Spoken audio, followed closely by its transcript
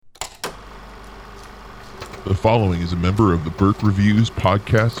The following is a member of the Burke Reviews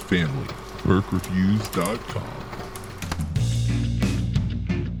podcast family. BurkeReviews.com.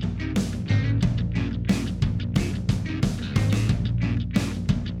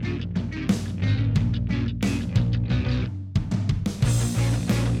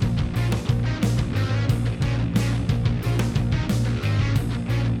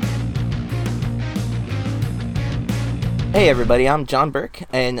 Hey everybody, I'm John Burke,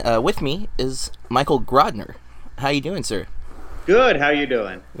 and with me is Michael Grodner. How you doing, sir? Good, how you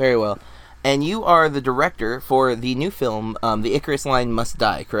doing? Very well. And you are the director for the new film, The Icarus Line Must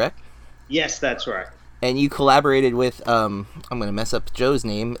Die, correct? Yes, that's right. And you collaborated with, I'm going to mess up Joe's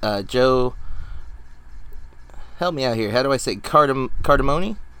name, Joe, help me out here, how do I say,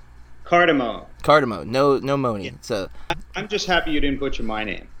 Cardamone? Cardamone. No Moni. Yeah. So I'm just happy you didn't butcher my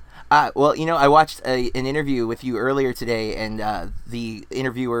name. Well, you know, I watched an interview with you earlier today, and the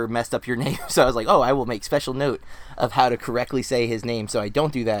interviewer messed up your name, so I was like, oh, I will make special note of how to correctly say his name, so I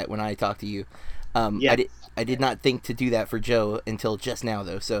don't do that when I talk to you. Yes. I did not think to do that for Joe until just now,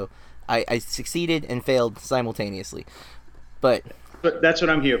 though, so I succeeded and failed simultaneously. But that's what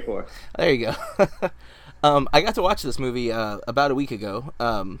I'm here for. there you go. I got to watch this movie about a week ago,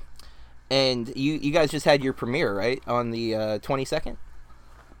 and you guys just had your premiere, right, on the 22nd?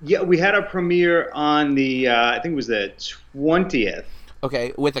 Yeah, we had a premiere on the, I think it was the 20th.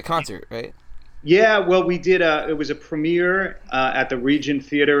 Okay, with a concert, right? Yeah, well, we did it was a premiere at the Regent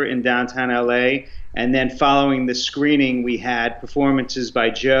Theater in downtown LA, and then following the screening, we had performances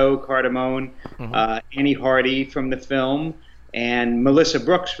by Joe Cardamone, Annie Hardy from the film, and Melissa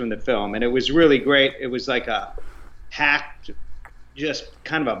Brooks from the film, and it was really great. It was like a packed, just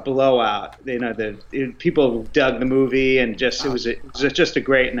kind of a blowout. You know, people dug the movie, and it was just a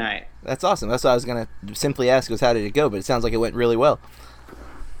great night. That's awesome. That's what I was gonna simply ask was how did it go, but it sounds like it went really well.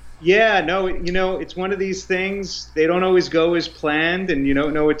 Yeah, no, you know, it's one of these things. They don't always go as planned, and you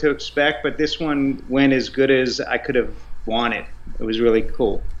don't know what to expect. But this one went as good as I could have wanted. It was really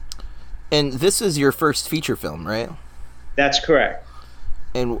cool. And this is your first feature film, right? That's correct.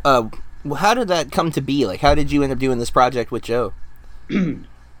 And how did that come to be? Like, how did you end up doing this project with Joe?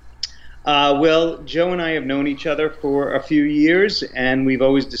 Well, Joe and I have known each other for a few years, and we've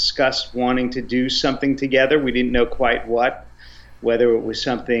always discussed wanting to do something together. We didn't know quite what, whether it was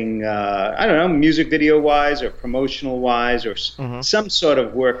something, I don't know, music video-wise or promotional-wise or some sort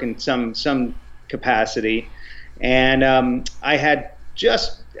of work in some capacity. And I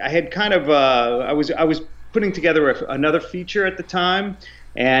was putting together another feature at the time.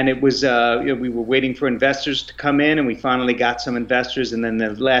 And it was, we were waiting for investors to come in, and we finally got some investors, and then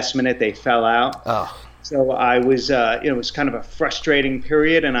the last minute they fell out. Oh. So I was, it was kind of a frustrating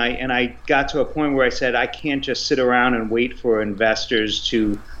period, and I got to a point where I said, I can't just sit around and wait for investors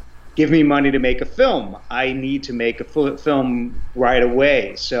to give me money to make a film. I need to make a film right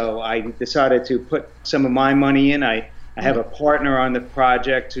away. So I decided to put some of my money in. I have a partner on the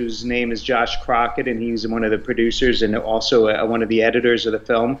project whose name is Josh Crockett, and he's one of the producers and also one of the editors of the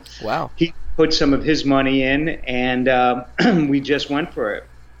film. Wow. He put some of his money in, and we just went for it.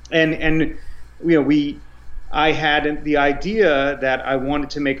 And you know, I had the idea that I wanted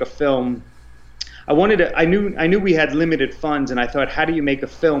to make a film. I knew we had limited funds, and I thought, how do you make a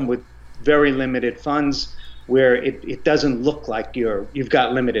film with very limited funds where it doesn't look like you've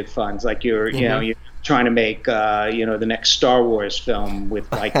got limited funds, like you're trying to make the next Star Wars film with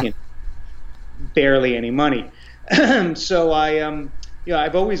barely any money. So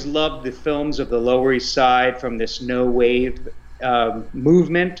I've always loved the films of the Lower East Side, from this no wave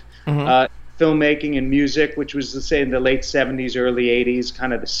movement, filmmaking and music, which was say in the late 70s, early 80s,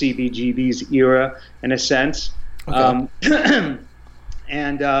 kind of the CBGB's era in a sense. Okay.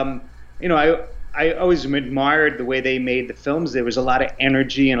 I always admired the way they made the films. There was a lot of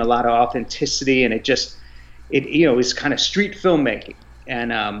energy and a lot of authenticity, and it was kind of street filmmaking.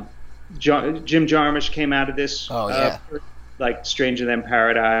 And Jim Jarmusch came out of this, like Stranger Than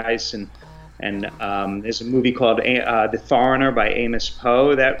Paradise, and there's a movie called The Foreigner by Amos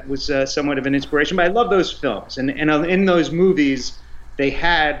Poe that was somewhat of an inspiration. But I love those films, and in those movies, they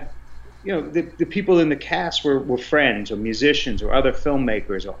had, the people in the cast were friends or musicians or other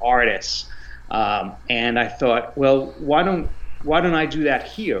filmmakers or artists. And I thought, well, why don't I do that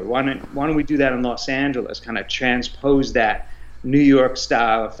here? Why don't we do that in Los Angeles? Kind of transpose that New York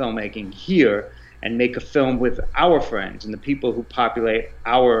style of filmmaking here and make a film with our friends and the people who populate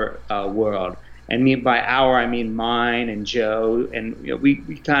our world. And by our, I mean mine and Joe, and we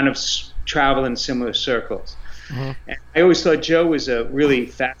kind of travel in similar circles. And I always thought Joe was a really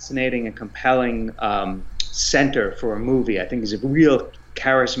fascinating and compelling center for a movie. I think he's a real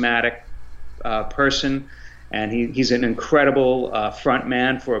charismatic person, and he's an incredible front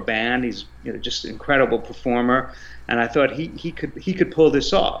man for a band. He's just an incredible performer, and I thought he could pull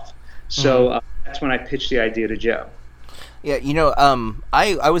this off. So that's when I pitched the idea to Joe. Yeah,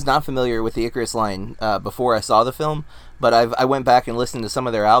 I was not familiar with the Icarus Line before I saw the film, but I went back and listened to some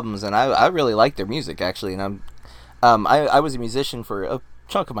of their albums, and I really like their music actually. And I was a musician for a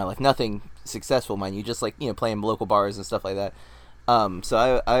chunk of my life, nothing successful, mind you, just like playing local bars and stuff like that.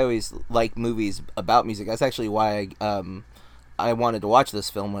 So I always like movies about music. That's actually why I wanted to watch this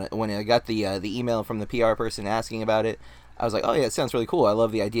film when I got the email from the PR person asking about it. I was like, oh yeah, it sounds really cool. I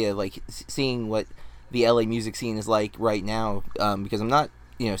love the idea of like seeing what the LA music scene is like right now, because I'm not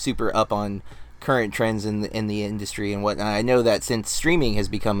super up on current trends in the industry and whatnot. I know that since streaming has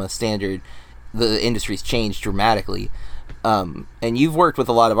become a standard, the industry's changed dramatically. And you've worked with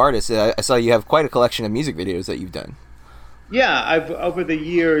a lot of artists. I saw you have quite a collection of music videos that you've done. Yeah, I've over the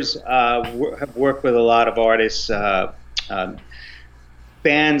years have worked with a lot of artists,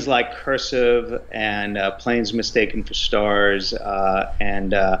 bands like Cursive and Planes Mistaken for Stars,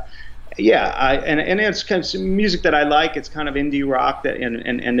 and it's kind of some music that I like. It's kind of indie rock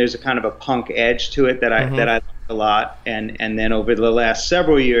and there's a kind of a punk edge to it that I like a lot. And then over the last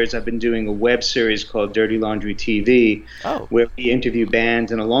several years, I've been doing a web series called Dirty Laundry TV, where we interview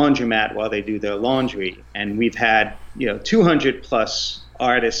bands in a laundromat while they do their laundry. And we've had 200 plus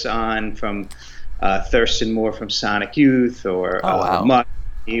artists on, from Thurston Moore from Sonic Youth, or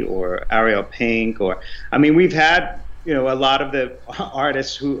Muddy, or Ariel Pink, we've had a lot of the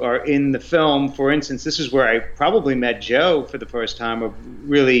artists who are in the film. For instance, this is where I probably met Joe for the first time, or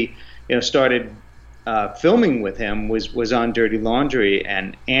really started filming with him, was on Dirty Laundry.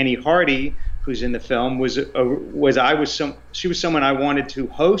 And Annie Hardy, who's in the film, she was someone I wanted to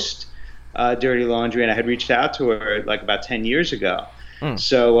host Dirty Laundry, and I had reached out to her like about 10 years ago.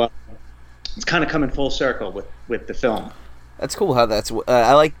 So it's kind of coming full circle with the film. That's cool how that's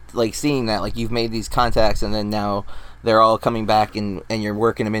I like seeing that, like, you've made these contacts and then now they're all coming back and you're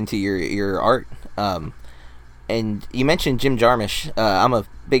working them into your art. And you mentioned Jim Jarmusch. I'm a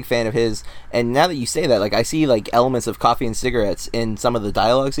big fan of his, and now that you say that, like, I see like elements of Coffee and Cigarettes in some of the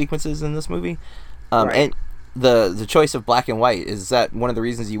dialogue sequences in this movie. Right. And the choice of black and white, is that one of the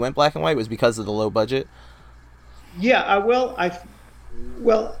reasons you went black and white, was because of the low budget? Yeah,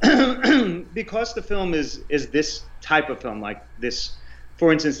 because the film is this type of film, like this.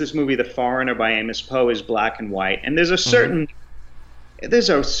 For instance, this movie, The Foreigner by Amos Poe, is black and white, and there's a certain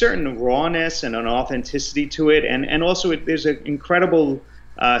rawness and an authenticity to it, and also there's an incredible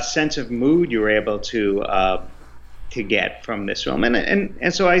sense of mood you're able to get from this film,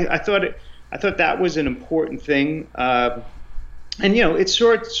 and so I thought that was an important thing, and it's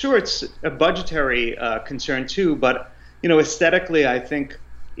it's a budgetary concern too, but aesthetically, I think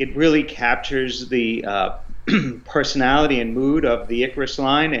it really captures the personality and mood of the Icarus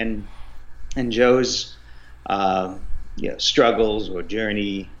Line and Joe's struggles or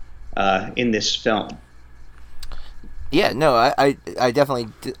journey in this film. Yeah, no, I definitely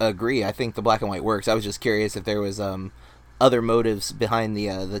agree. I think the black and white works. I was just curious if there was other motives behind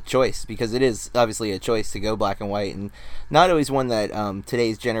the choice, because it is obviously a choice to go black and white, and not always one that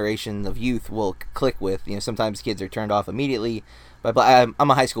today's generation of youth will click with. Sometimes kids are turned off immediately. But I'm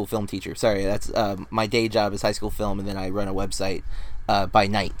a high school film teacher. Sorry, that's my day job is high school film, and then I run a website by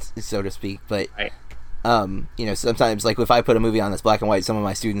night, so to speak. But right. Sometimes, like, if I put a movie on that's black and white, some of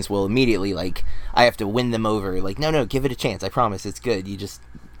my students will immediately, like, I have to win them over. Like, no, give it a chance. I promise it's good. You just,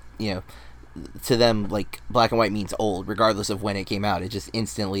 to them, like, black and white means old, regardless of when it came out. It just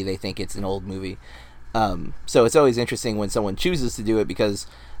instantly they think it's an old movie. So it's always interesting when someone chooses to do it, because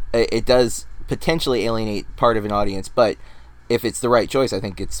it does potentially alienate part of an audience, but if it's the right choice, I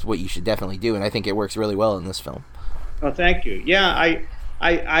think it's what you should definitely do, and I think it works really well in this film. Oh, thank you. Yeah,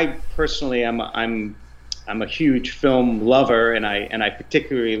 I personally I'm a huge film lover, and I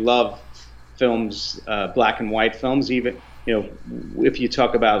particularly love films, black and white films. Even if you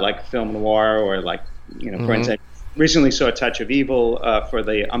talk about like film noir, or like for instance, recently saw Touch of Evil for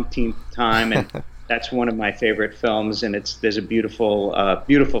the umpteenth time, and that's one of my favorite films. And there's a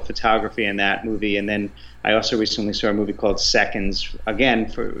beautiful photography in that movie. And then I also recently saw a movie called Seconds, again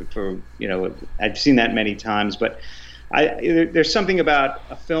for I've seen that many times, but there's something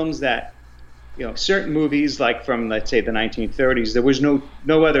about films that certain movies, like from, let's say, the 1930s, there was no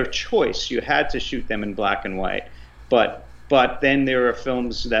other choice. You had to shoot them in black and white. But then there are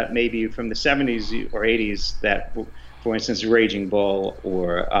films that maybe from the 70s or 80s that, for instance, Raging Bull,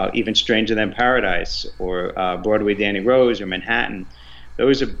 or even Stranger Than Paradise, or Broadway Danny Rose, or Manhattan.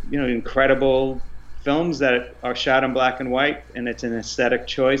 Those are incredible films that are shot in black and white, and it's an aesthetic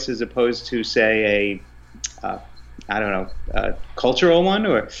choice as opposed to, say, I don't know, cultural one,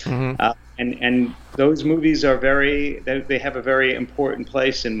 or and those movies are they have a very important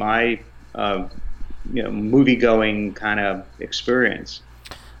place in my movie going kind of experience.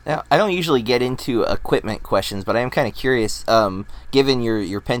 Now, I don't usually get into equipment questions, but I am kind of curious. Given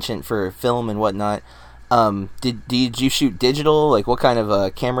your penchant for film and whatnot, did you shoot digital? Like, what kind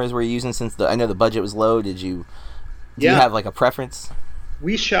of cameras were you using? Since I know the budget was low, do you have like a preference?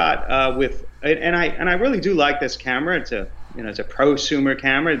 We shot with, and I really do like this camera. It's a prosumer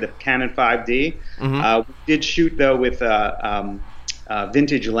camera, the Canon 5D. We did shoot though with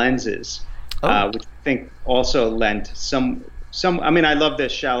vintage lenses, which I think also lent some. I mean, I love the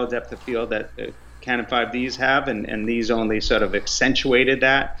shallow depth of field that the Canon 5Ds have, and these only sort of accentuated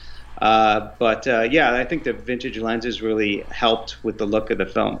that. But I think the vintage lenses really helped with the look of the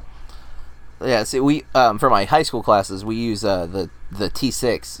film. Yeah, so we for my high school classes we use the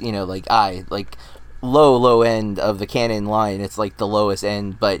T6, like low end of the Canon line. It's like the lowest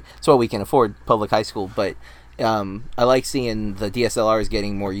end, but it's what we can afford, public high school. But I like seeing the DSLRs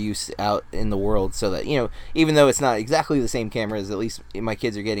getting more use out in the world, so that even though it's not exactly the same cameras, at least my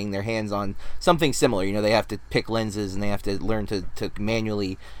kids are getting their hands on something similar. They have to pick lenses and they have to learn to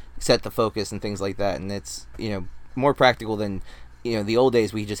manually set the focus and things like that, and it's more practical than the old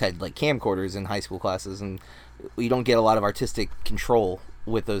days. We just had like camcorders in high school classes, and we don't get a lot of artistic control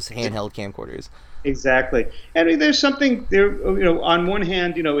with those handheld camcorders. Exactly. And I mean, there's something there, on one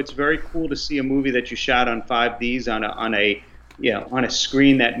hand, it's very cool to see a movie that you shot on 5Ds on a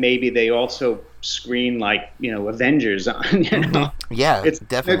screen that maybe they also screen like, Avengers on, Yeah, it's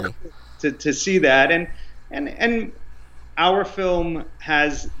definitely to see that. And our film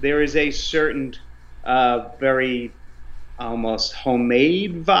there is a certain very almost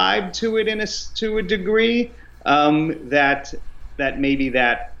homemade vibe to it to a degree, that maybe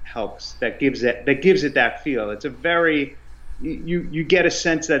that helps, that gives it that feel. It's a very, you get a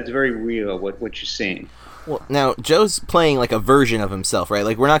sense that it's very real what you're seeing. Well, now Joe's playing like a version of himself, right?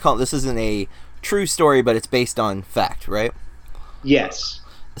 Like, we're not calling, this isn't a true story, but it's based on fact, right? Yes.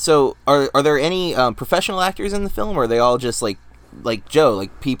 So are there any professional actors in the film, or are they all just like Joe,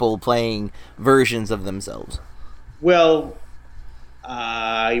 like people playing versions of themselves? Well,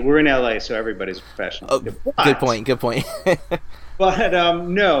 we're in LA, so everybody's a professional. Oh, good point. But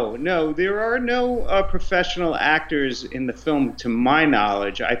no, there are no professional actors in the film, to my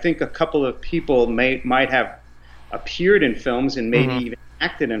knowledge. I think a couple of people might have appeared in films and maybe even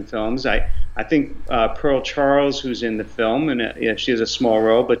acted in films. I think Pearl Charles, who's in the film, and she has a small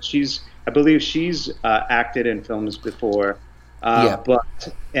role, but I believe she's acted in films before.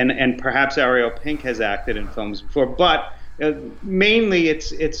 But and perhaps Ariel Pink has acted in films before, but mainly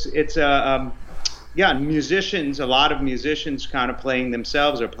it's musicians. A lot of musicians kind of playing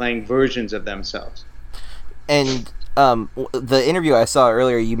themselves or playing versions of themselves. And the interview I saw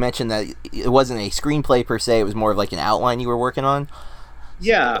earlier, you mentioned that it wasn't a screenplay per se; it was more of like an outline you were working on.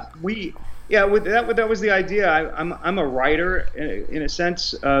 Yeah, that was the idea. I'm a writer in a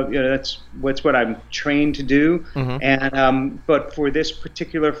sense. That's what I'm trained to do. And but for this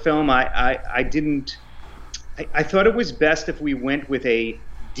particular film, I didn't. I thought it was best if we went with a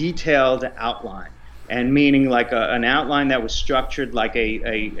detailed outline, and meaning like an outline that was structured like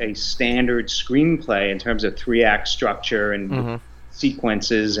a standard screenplay in terms of 3-act structure and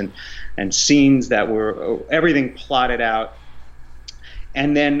sequences and scenes that were everything plotted out.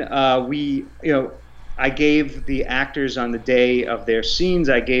 And then I gave the actors on the day of their scenes,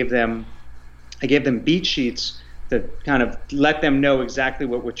 I gave them beat sheets to kind of let them know exactly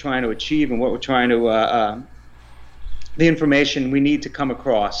what we're trying to achieve and what we're trying to the information we need to come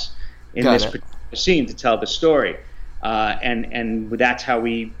across in this particular scene to tell the story, and that's how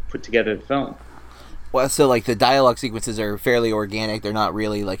we put together the film. Well, so like the dialogue sequences are fairly organic. They're not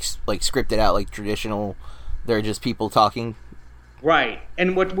really like scripted out like traditional. They're just people talking. Right.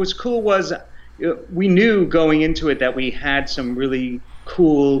 And what was cool was we knew going into it that we had some really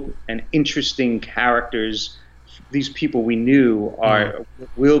cool and interesting characters. These people we knew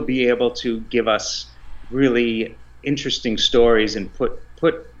will be able to give us really interesting stories and put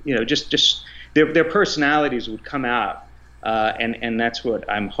just their personalities would come out, and that's what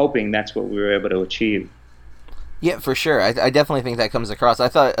I'm hoping. That's what we were able to achieve. Yeah, for sure. I definitely think that comes across. I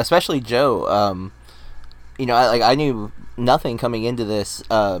thought, especially Joe. I knew nothing coming into this.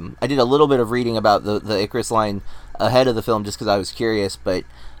 I did a little bit of reading about the Icarus line ahead of the film just because I was curious, but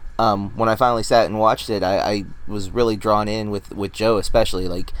when I finally sat and watched it, I was really drawn in with Joe, especially.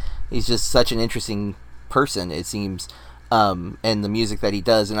 Like, he's just such an interesting person, it seems. and the music that he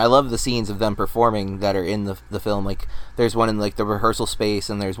does. And I love the scenes of them performing that are in the film. Like, there's one in like the rehearsal space,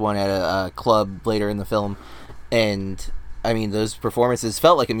 and there's one at a club later in the film. And I mean, those performances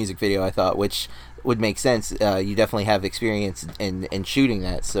felt like a music video, I thought, which would make sense. You definitely have experience in shooting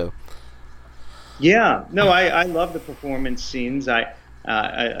that, so. Yeah, no, I love the performance scenes.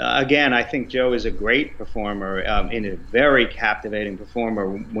 Again, I think Joe is a great performer, and a very captivating performer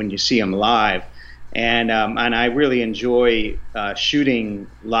when you see him live. And I really enjoy shooting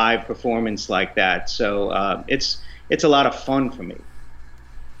live performance like that. So it's a lot of fun for me.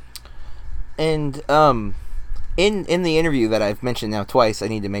 And in the interview that I've mentioned now twice, I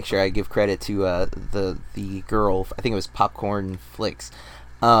need to make sure I give credit to the girl. I think it was Popcorn Flicks.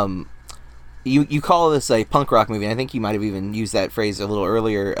 You call this a punk rock movie. And I think you might have even used that phrase a little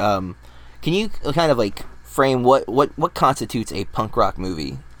earlier. Can you kind of like frame what constitutes a punk rock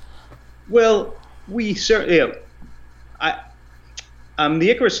movie? Well, we certainly, the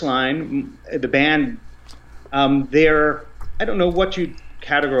Icarus Line, the band, they're, I don't know what you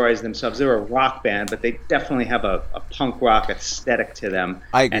categorize themselves. They're a rock band, but they definitely have a punk rock aesthetic to them.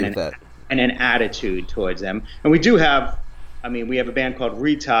 I agree with that. And an attitude towards them. And we do have, we have a band called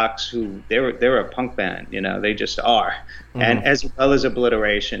Retox, who they're a punk band, they just are, and as well as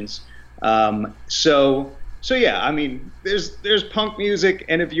Obliterations. So yeah, there's punk music,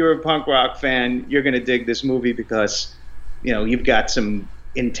 and if you're a punk rock fan, you're gonna dig this movie because, you've got some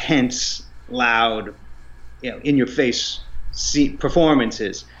intense, loud, in your face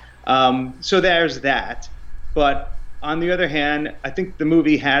performances. So there's that. But on the other hand, I think the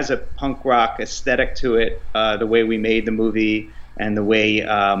movie has a punk rock aesthetic to it, the way we made the movie and the way,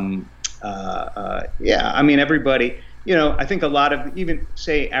 everybody. I think a lot of, even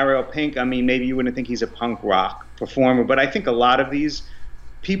say Ariel Pink, maybe you wouldn't think he's a punk rock performer, but I think a lot of these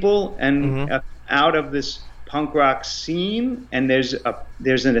people out of this punk rock scene, and there's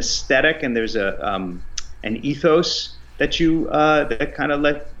an aesthetic and there's an ethos that that kind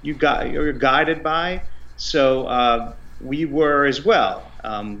of you're guided by. So we were as well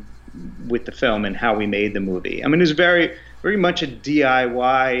with the film and how we made the movie. It was very, very much a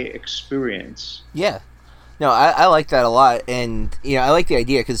DIY experience. Yeah. No, I like that a lot, and I like the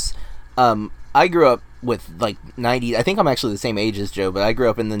idea because I grew up with like 90s. I think I'm actually the same age as Joe, but I grew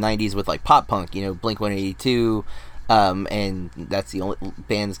up in the 90s with like pop punk, Blink-182, and that's the only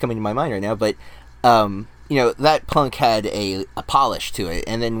band that's coming to my mind right now. But that punk had a polish to it,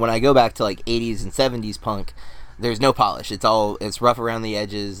 and then when I go back to like 80s and 70s punk, there's no polish. It's rough around the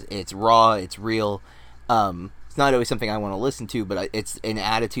edges. It's raw. It's real. It's not always something I want to listen to, but it's an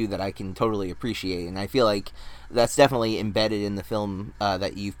attitude that I can totally appreciate, and I feel like that's definitely embedded in the film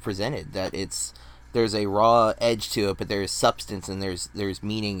that you've presented. That there's a raw edge to it, but there's substance and there's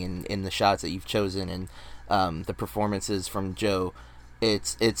meaning in the shots that you've chosen, and the performances from Joe.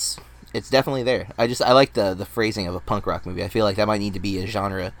 It's definitely there. I like the phrasing of a punk rock movie. I feel like that might need to be a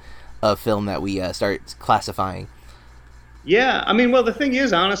genre of film that we start classifying. Yeah, well, the thing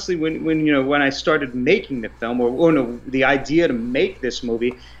is, honestly, when I started making the film, or the idea to make this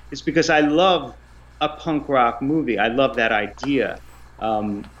movie, is because I love a punk rock movie. I love that idea.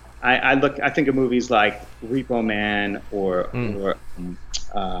 I think of movies like Repo Man or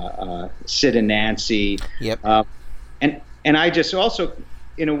Sid and Nancy. Yep. And I just also,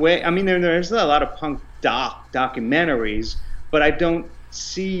 in a way, there's a lot of punk documentaries, but I don't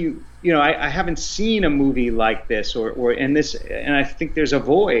see. I haven't seen a movie like this or in this, and I think there's a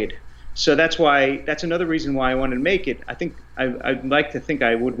void. So that's another reason why I wanted to make it. I think I'd like to think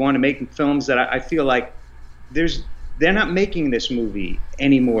I would want to make films that I feel like they're not making this movie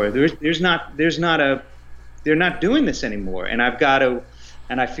anymore. They're not doing this anymore, and I've got to,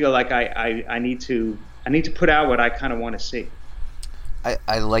 and I feel like I need to put out what I kind of want to see.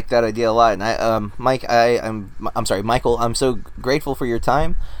 I like that idea a lot, and I'm sorry, Michael. I'm so grateful for your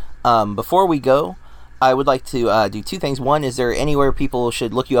time. Before we go, I would like to do two things. One, is there anywhere people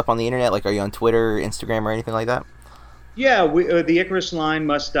should look you up on the internet? Like, are you on Twitter, Instagram, or anything like that? Yeah, the Icarus Line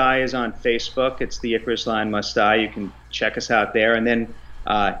Must Die is on Facebook. It's the Icarus Line Must Die. You can check us out there. And then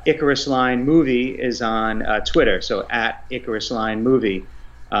Icarus Line Movie is on Twitter, so at Icarus Line Movie.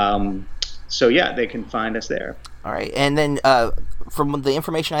 So yeah, they can find us there. All right, and then from the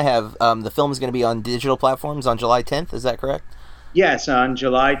information I have, the film is going to be on digital platforms on July 10th. Is that correct? Yes, on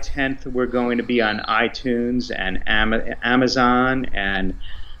July 10th, we're going to be on iTunes and Amazon and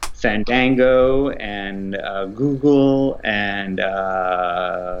Fandango and Google and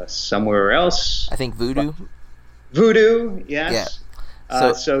somewhere else. I think Vudu. Vudu, yes.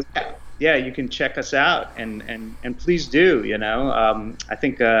 Yeah. So yeah, you can check us out and please do. I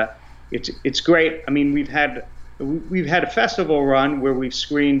think it's great. We've had we've had a festival run where we've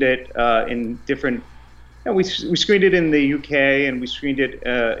screened it in different. We screened it in the UK and we screened it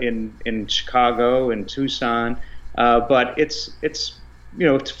in Chicago and Tucson, but it's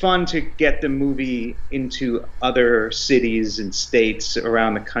fun to get the movie into other cities and states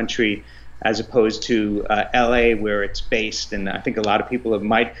around the country, as opposed to LA where it's based. And I think a lot of people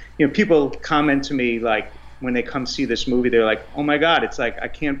people comment to me like when they come see this movie, they're like, "Oh my God, it's like I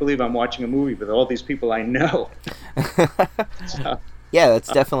can't believe I'm watching a movie with all these people I know." So, yeah,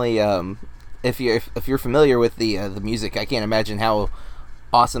 that's definitely. If you're familiar with the music, I can't imagine how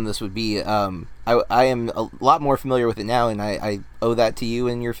awesome this would be. I am a lot more familiar with it now, and I owe that to you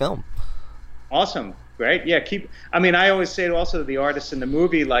and your film. Awesome, great, yeah. I always say also to the artists in the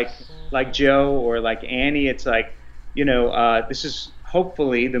movie, like Joe or like Annie, it's like, this is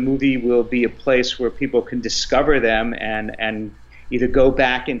hopefully the movie will be a place where people can discover them and either go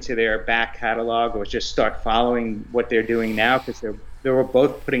back into their back catalog or just start following what they're doing now, because they're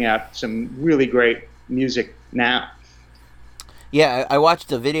both putting out some really great music now. Yeah, I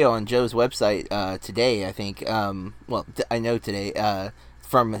watched a video on Joe's website today, I think. I know today,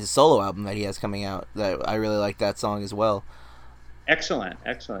 from his solo album that he has coming out. That I really like that song as well. Excellent,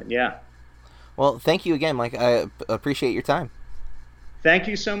 yeah. Well, thank you again, Mike. I appreciate your time. Thank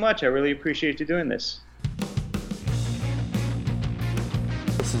you so much. I really appreciate you doing this.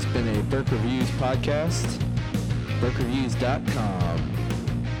 This has been a Burke Reviews podcast. BurkeReviews.com.